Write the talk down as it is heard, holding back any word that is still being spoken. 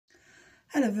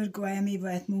Hello Virgo, I am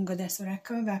Eva at Moon Goddess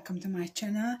Oracle. Welcome to my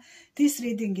channel. This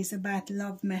reading is about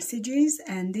love messages,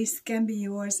 and this can be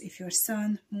yours if your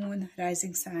Sun, Moon,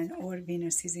 Rising sign or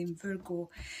Venus is in Virgo.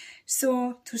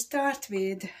 So to start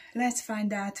with, let's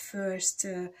find out first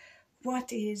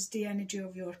what is the energy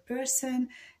of your person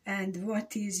and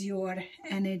what is your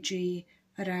energy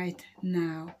right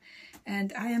now.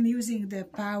 And I am using the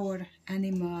Power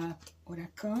Animal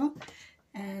Oracle,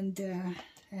 and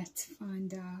let's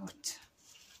find out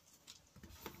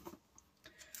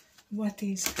what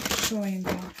is showing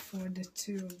up for the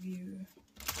two of you.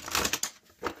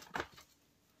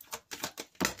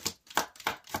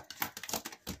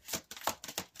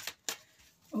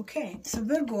 Okay, so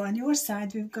Virgo, on your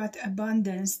side we've got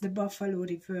abundance, the buffalo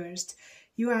reversed.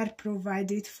 You are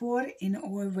provided for in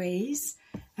all ways.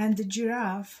 And the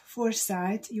giraffe,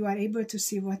 foresight, you are able to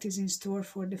see what is in store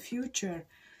for the future.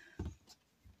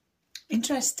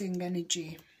 Interesting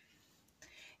energy.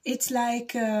 It's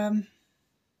like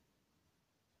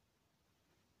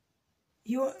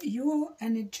you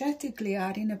energetically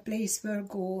are in a place,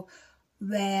 Virgo,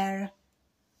 where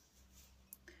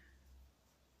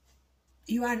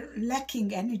you are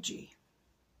lacking energy.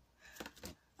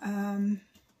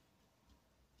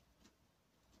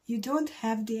 You don't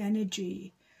have the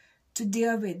energy to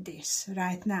deal with this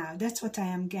right now. That's what I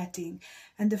am getting.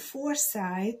 And the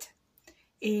foresight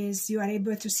is you are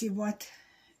able to see what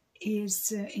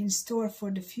is in store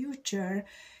for the future.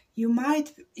 You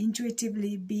might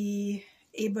intuitively be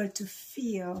able to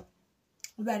feel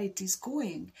where it is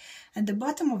going. And the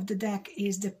bottom of the deck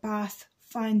is the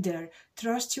Pathfinder.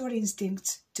 Trust your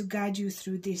instincts to guide you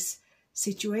through this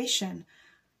situation.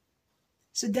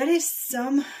 So there is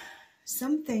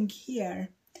something here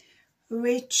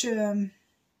which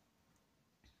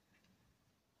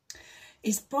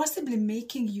is possibly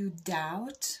making you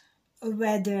doubt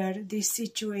whether this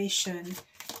situation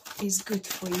is good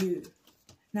for you.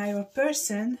 Now your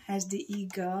person has the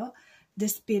eagle, the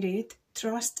spirit,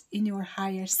 trust in your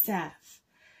higher self.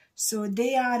 So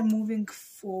they are moving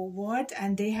forward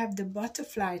and they have the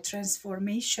butterfly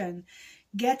transformation.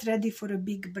 Get ready for a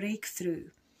big breakthrough.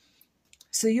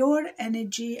 So your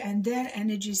energy and their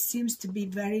energy seems to be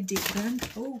very different.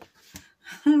 Oh,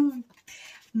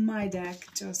 my deck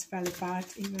just fell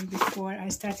apart even before I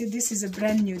started. This is a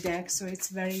brand new deck, so it's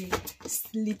very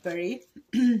slippery.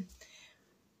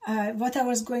 What I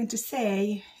was going to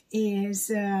say is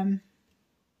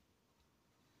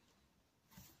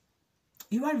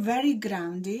you are very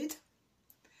grounded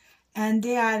and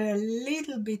they are a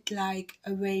little bit like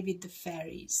away with the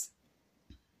fairies.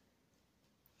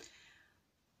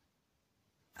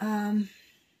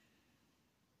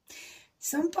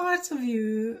 Some parts of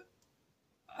you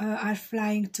are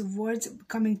flying towards,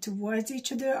 coming towards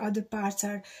each other, other parts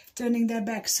are turning their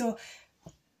back. So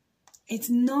it's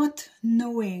not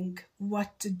knowing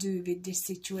what to do with this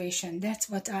situation. That's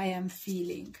what I am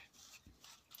feeling.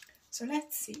 So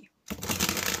let's see.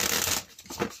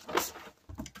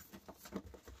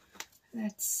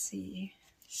 Let's see.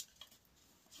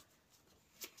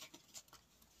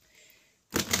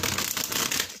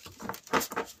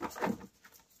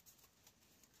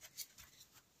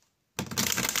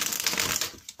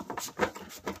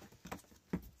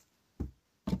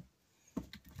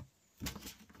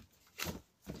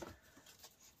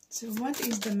 So what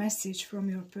is the message from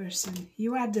your person?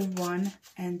 You are the one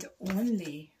and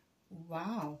only.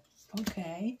 Wow.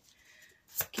 Okay.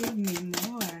 Give me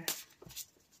more.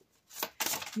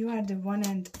 You are the one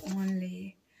and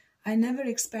only. I never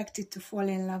expected to fall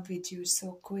in love with you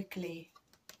so quickly.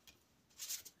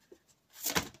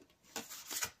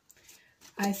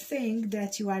 I think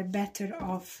that you are better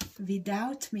off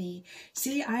without me.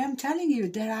 See, I am telling you,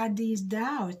 there are these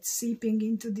doubts seeping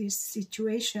into this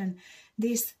situation,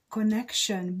 this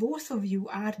connection. Both of you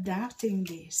are doubting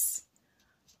this.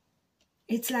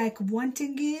 It's like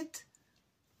wanting it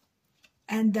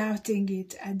and doubting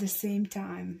it at the same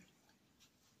time.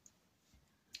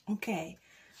 Okay,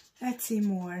 let's see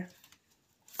more.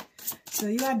 So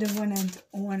you are the one and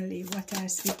only. What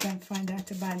else we can find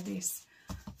out about this?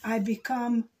 I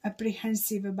become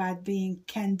apprehensive about being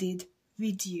candid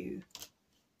with you.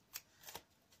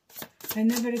 I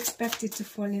never expected to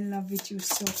fall in love with you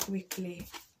so quickly.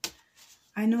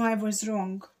 I know I was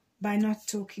wrong by not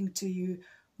talking to you.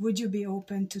 Would you be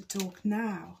open to talk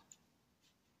now?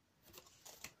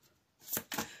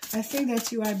 I think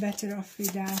that you are better off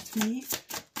without me.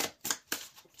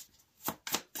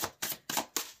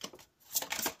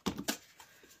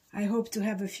 I hope to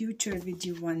have a future with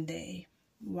you one day.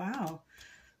 Wow.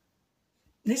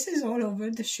 This is all over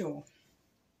the show.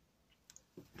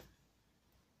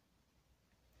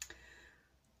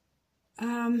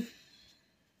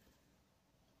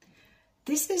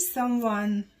 This is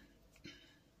someone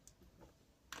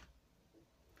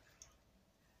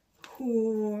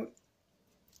who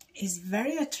is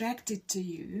very attracted to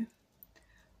you,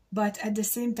 but at the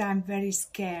same time very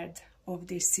scared of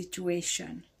this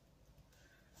situation.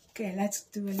 Okay, let's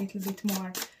do a little bit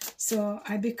more. So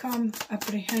I become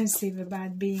apprehensive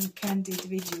about being candid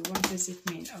with you. What does it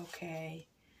mean? Okay,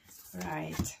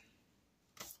 right.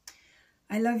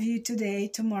 I love you today,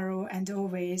 tomorrow, and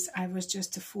always. I was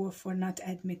just a fool for not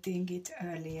admitting it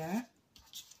earlier.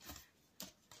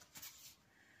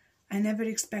 I never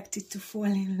expected to fall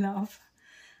in love.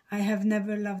 I have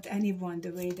never loved anyone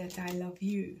the way that I love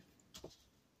you.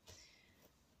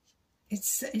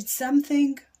 It's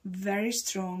something very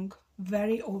strong,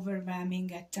 very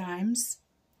overwhelming at times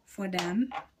for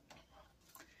them.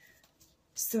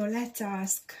 So let's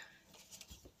ask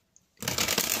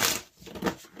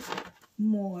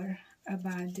more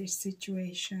about this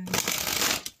situation.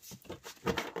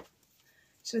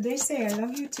 So they say, I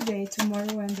love you today,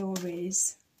 tomorrow, and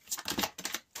always.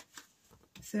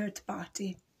 Third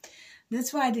party.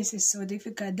 That's why this is so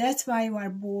difficult. That's why you are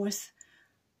both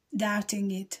doubting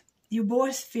it. You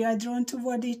both feel drawn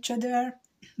toward each other,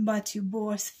 but you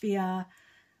both feel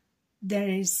there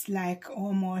is like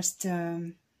almost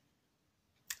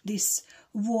this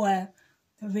wall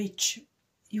which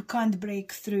you can't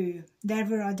break through. There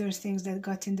were other things that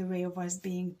got in the way of us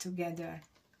being together.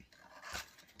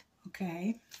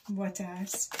 Okay, what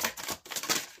else?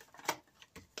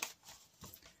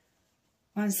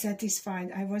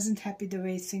 Unsatisfied. I wasn't happy the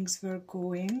way things were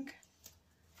going.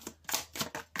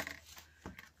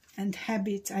 And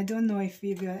habit. I don't know if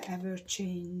we will ever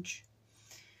change.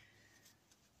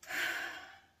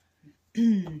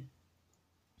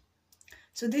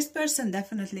 So this person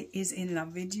definitely is in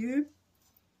love with you.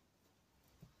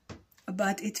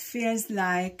 But it feels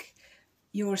like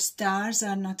your stars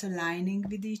are not aligning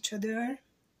with each other.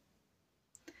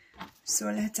 So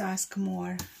let's ask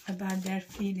more about their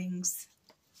feelings.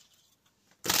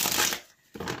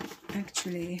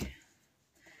 Actually,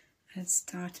 let's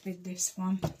start with this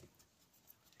one.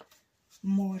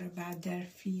 More about their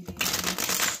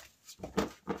feelings.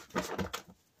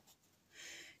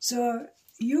 So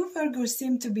you, Virgo,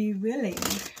 seem to be willing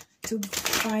to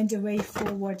find a way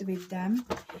forward with them.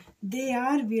 They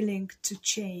are willing to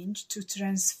change, to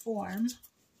transform.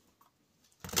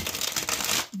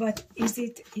 But is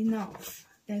it enough?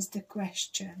 That's the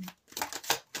question.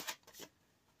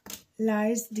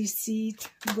 Lies, deceit,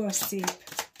 gossip.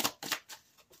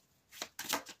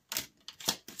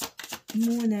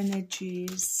 Moon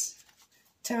energies.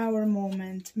 Tower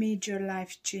moment, major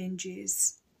life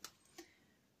changes.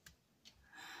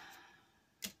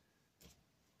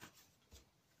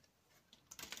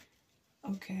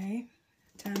 Okay,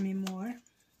 tell me more.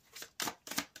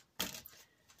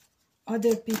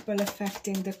 Other people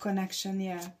affecting the connection,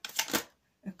 yeah.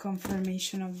 A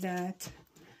confirmation of that.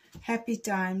 Happy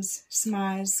times,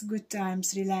 smiles, good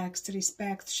times, relaxed,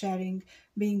 respect, sharing,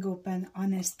 being open,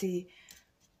 honesty.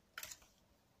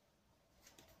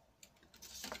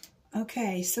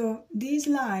 Okay, so these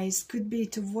lies could be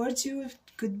towards you,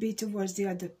 could be towards the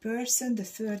other person, the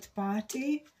third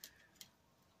party.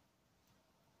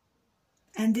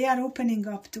 And they are opening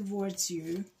up towards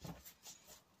you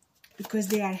because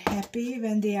they are happy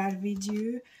when they are with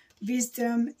you.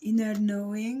 Wisdom, inner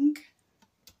knowing.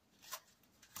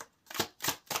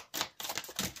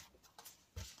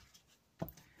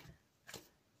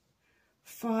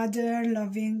 Father,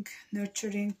 loving,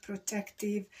 nurturing,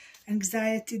 protective.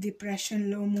 Anxiety, depression,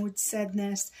 low mood,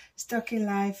 sadness, stuck in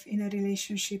life, in a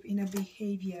relationship, in a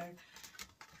behavior.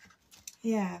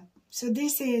 Yeah, so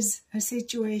this is a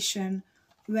situation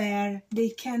where they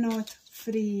cannot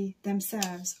free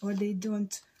themselves, or they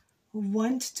don't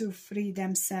want to free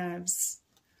themselves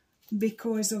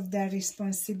because of their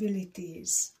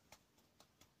responsibilities.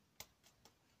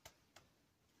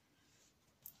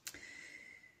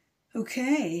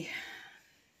 Okay.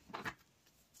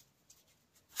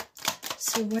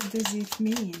 So what does it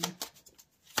mean?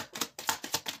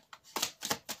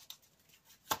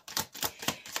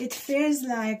 It feels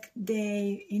like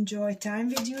they enjoy time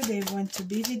with you, they want to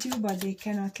be with you, but they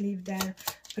cannot leave their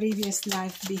previous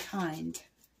life behind.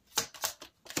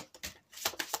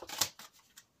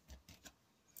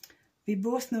 We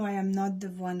both know I am not the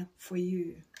one for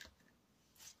you.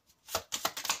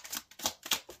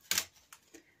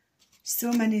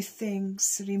 So many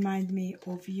things remind me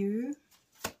of you.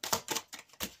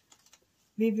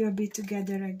 We will be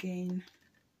together again.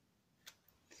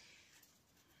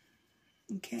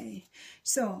 Okay,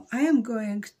 so I am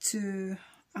going to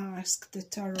ask the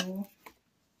tarot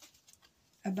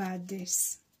about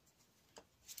this.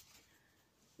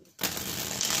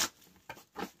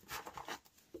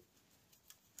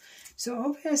 So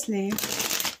obviously,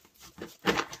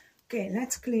 okay,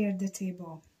 let's clear the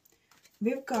table.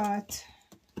 We've got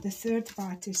the third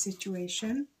party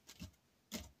situation,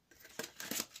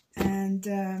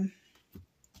 and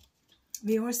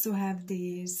we also have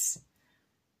these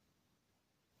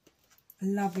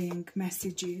loving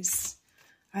messages.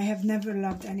 I have never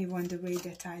loved anyone the way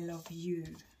that I love you.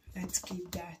 Let's keep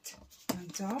that on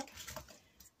top.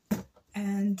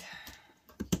 And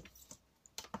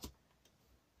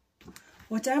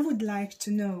what I would like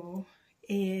to know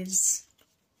is,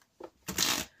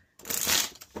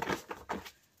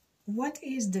 what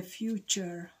is the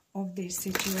future of this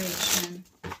situation?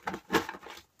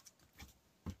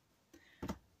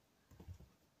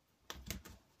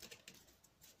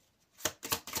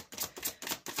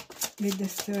 With the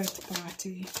third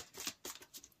party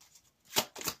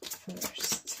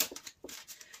first.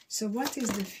 So what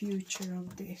is the future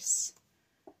of this?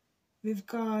 We've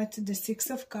got the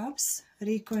Six of Cups,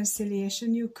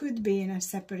 reconciliation. You could be in a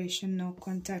separation, no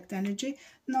contact energy,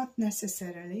 not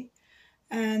necessarily.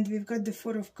 And we've got the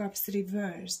Four of Cups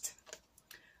reversed,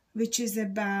 which is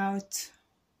about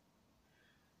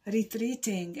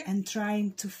retreating and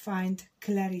trying to find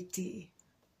clarity.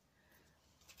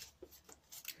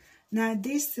 Now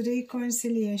this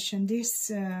reconciliation,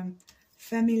 this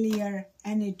familiar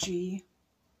energy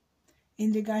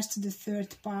in regards to the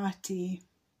third party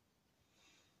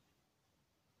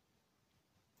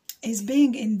is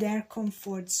being in their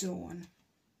comfort zone.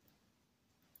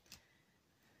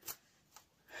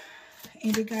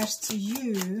 In regards to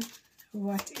you,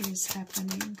 what is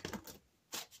happening?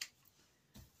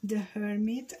 The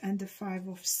Hermit and the Five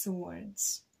of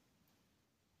Swords.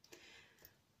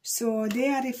 So they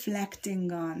are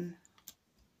reflecting on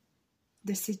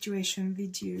the situation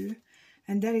with you,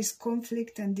 and there is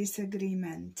conflict and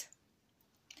disagreement.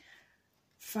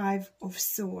 Five of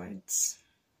Swords.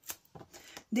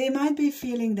 They might be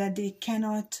feeling that they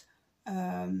cannot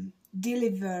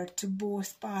deliver to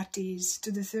both parties,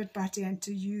 to the third party and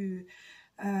to you,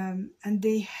 and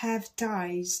they have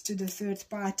ties to the third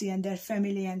party and their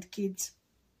family and kids.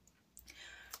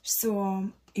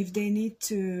 So if they need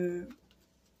to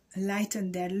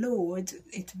lighten their load,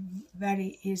 it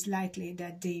very is likely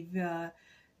that they will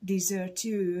desert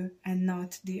you and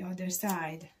not the other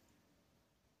side.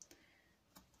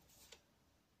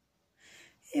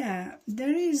 Yeah,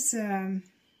 there is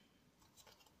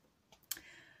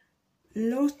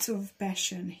lot of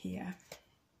passion here.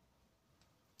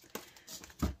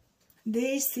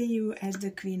 They see you as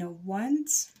the Queen of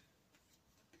Wands.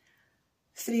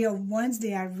 Three of Wands,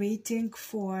 they are waiting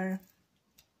for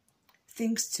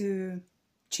things to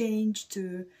change,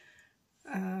 to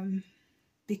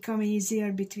become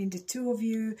easier between the two of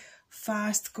you.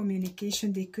 Fast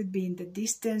communication, they could be in the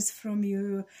distance from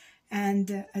you,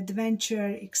 and adventure,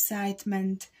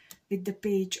 excitement with the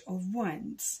Page of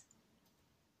Wands.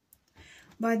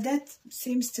 But that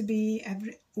seems to be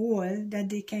all that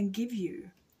they can give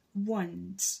you.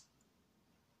 Wands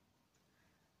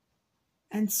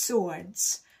and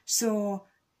Swords. So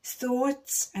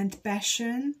thoughts and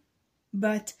passion,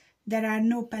 but there are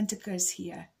no pentacles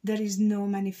here. There is no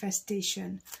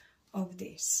manifestation of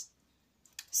this.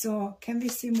 So can we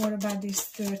see more about this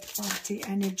third party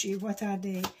energy? What are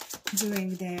they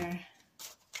doing there?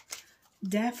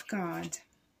 Death card.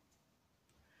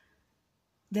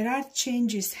 There are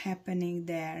changes happening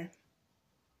there.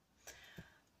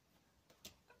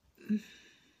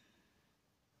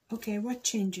 Okay, what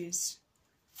changes?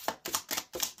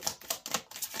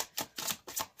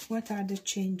 What are the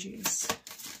changes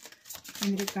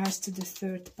in regards to the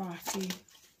third party?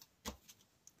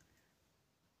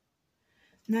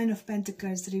 Nine of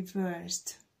Pentacles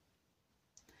reversed.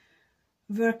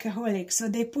 Workaholic. So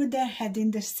they put their head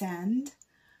in the sand.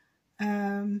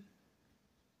 There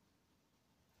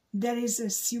is a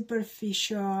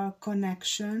superficial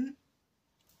connection.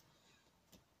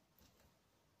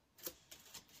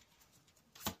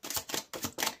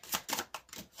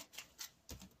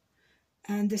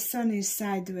 And the sun is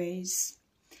sideways.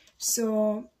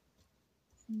 So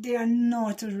they are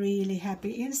not really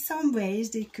happy. In some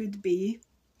ways they could be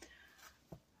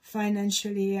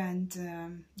financially,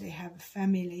 and they have a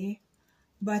family,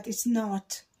 but it's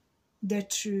not their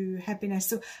true happiness.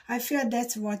 So I feel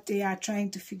that's what they are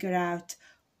trying to figure out,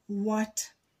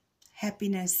 what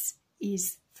happiness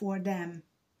is for them.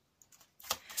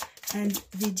 And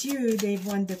with you, they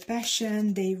want the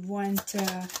passion, they want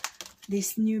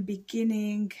this new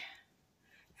beginning.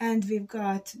 And we've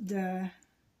got the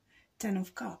Ten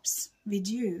of Cups with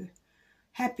you.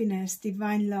 happiness,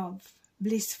 divine love,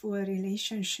 blissful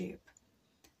relationship,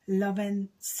 love and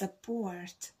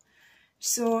support.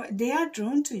 So they are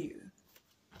drawn to you,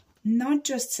 not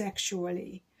just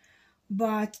sexually,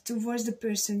 but towards the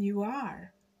person you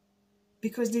are,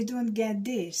 because they don't get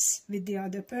this with the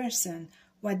other person,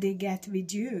 what they get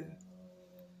with you.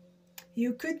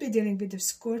 You could be dealing with a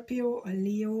Scorpio, a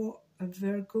Leo, a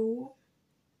Virgo.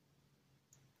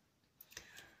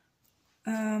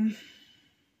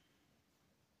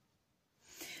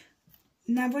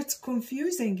 Now what's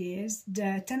confusing is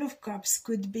the Ten of Cups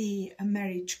could be a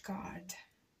marriage card,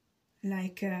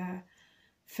 like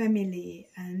family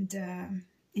and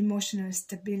emotional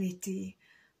stability,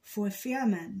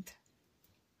 fulfillment,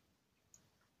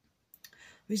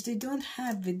 which they don't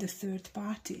have with the third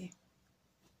party.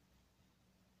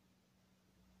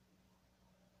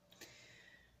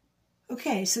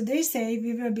 Okay, so they say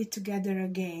we will be together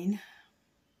again.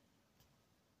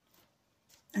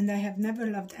 And I have never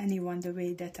loved anyone the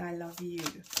way that I love you.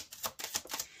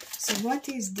 So what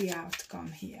is the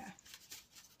outcome here?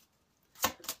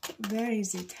 Where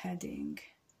is it heading?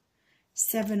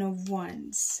 Seven of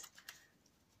Wands.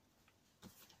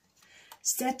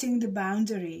 Setting the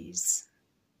boundaries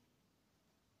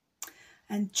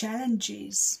and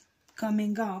challenges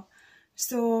coming up.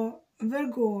 So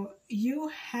Virgo, you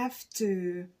have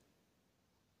to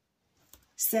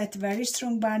set very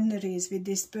strong boundaries with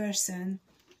this person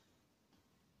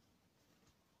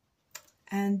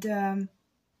and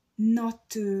not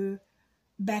to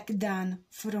back down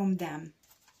from them.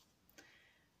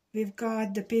 We've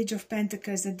got the Page of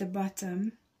Pentacles at the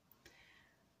bottom.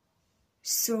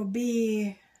 So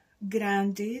be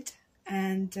grounded,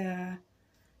 and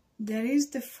there is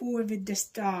the Fool with the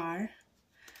Star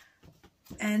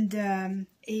and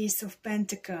Ace of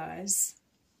Pentacles.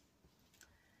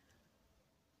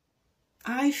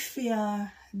 I feel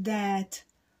that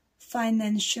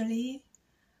financially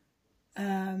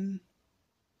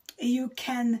you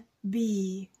can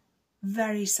be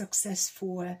very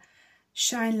successful,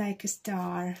 shine like a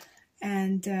star,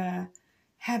 and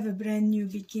have a brand new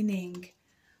beginning.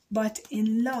 But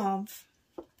in love,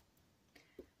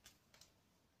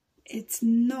 it's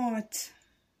not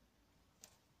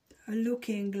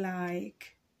looking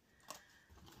like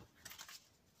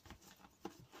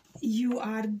you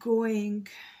are going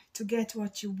to get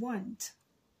what you want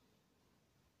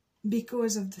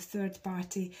because of the third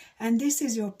party. And this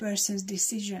is your person's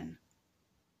decision.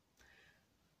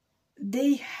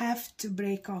 They have to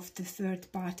break off the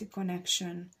third party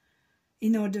connection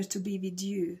in order to be with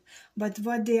you. But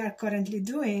what they are currently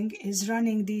doing is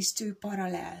running these two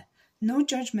parallel. No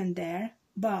judgment there,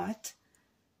 but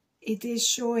it is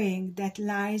showing that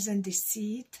lies and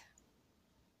deceit,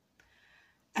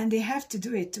 and they have to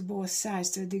do it to both sides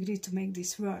to a degree to make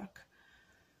this work.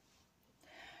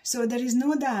 So there is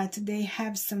no doubt they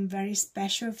have some very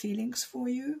special feelings for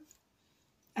you,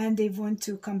 and they want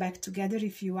to come back together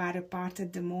if you are apart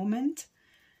at the moment.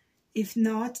 If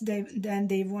not, then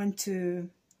they want to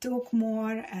talk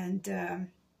more and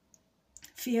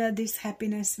feel this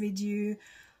happiness with you,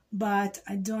 but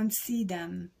I don't see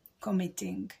them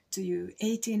committing to you.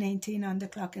 18 on the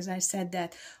clock, as I said,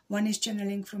 that 1 is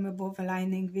channeling from above,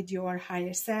 aligning with your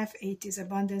higher self. 8 is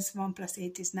abundance, 1 +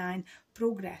 8 is 9,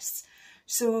 progress.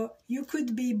 So you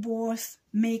could be both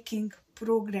making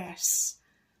progress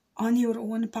on your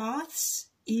own paths,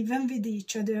 even with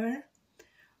each other,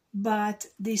 but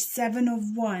the 7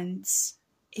 of Wands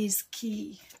is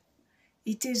key.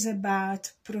 It is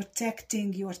about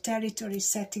protecting your territory,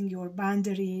 setting your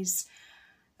boundaries,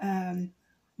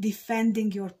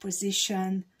 defending your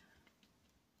position.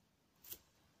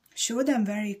 Show them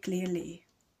very clearly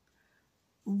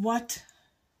what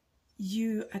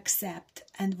you accept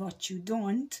and what you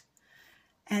don't,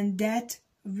 and that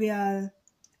will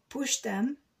push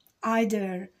them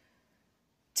either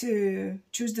to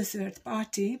choose the third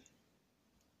party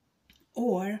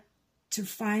or to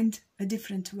find a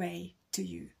different way to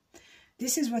you.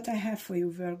 This is what I have for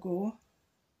you, Virgo.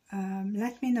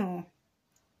 Let me know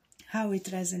how it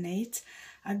resonates.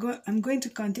 I'm going to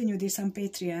continue this on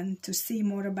Patreon to see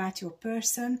more about your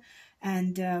person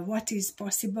and what is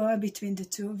possible between the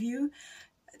two of you.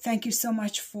 Thank you so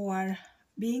much for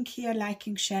being here,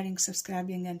 liking, sharing,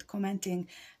 subscribing, and commenting,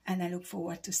 and I look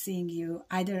forward to seeing you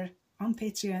either on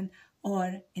Patreon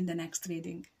or in the next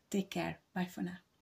reading. Take care. Bye for now.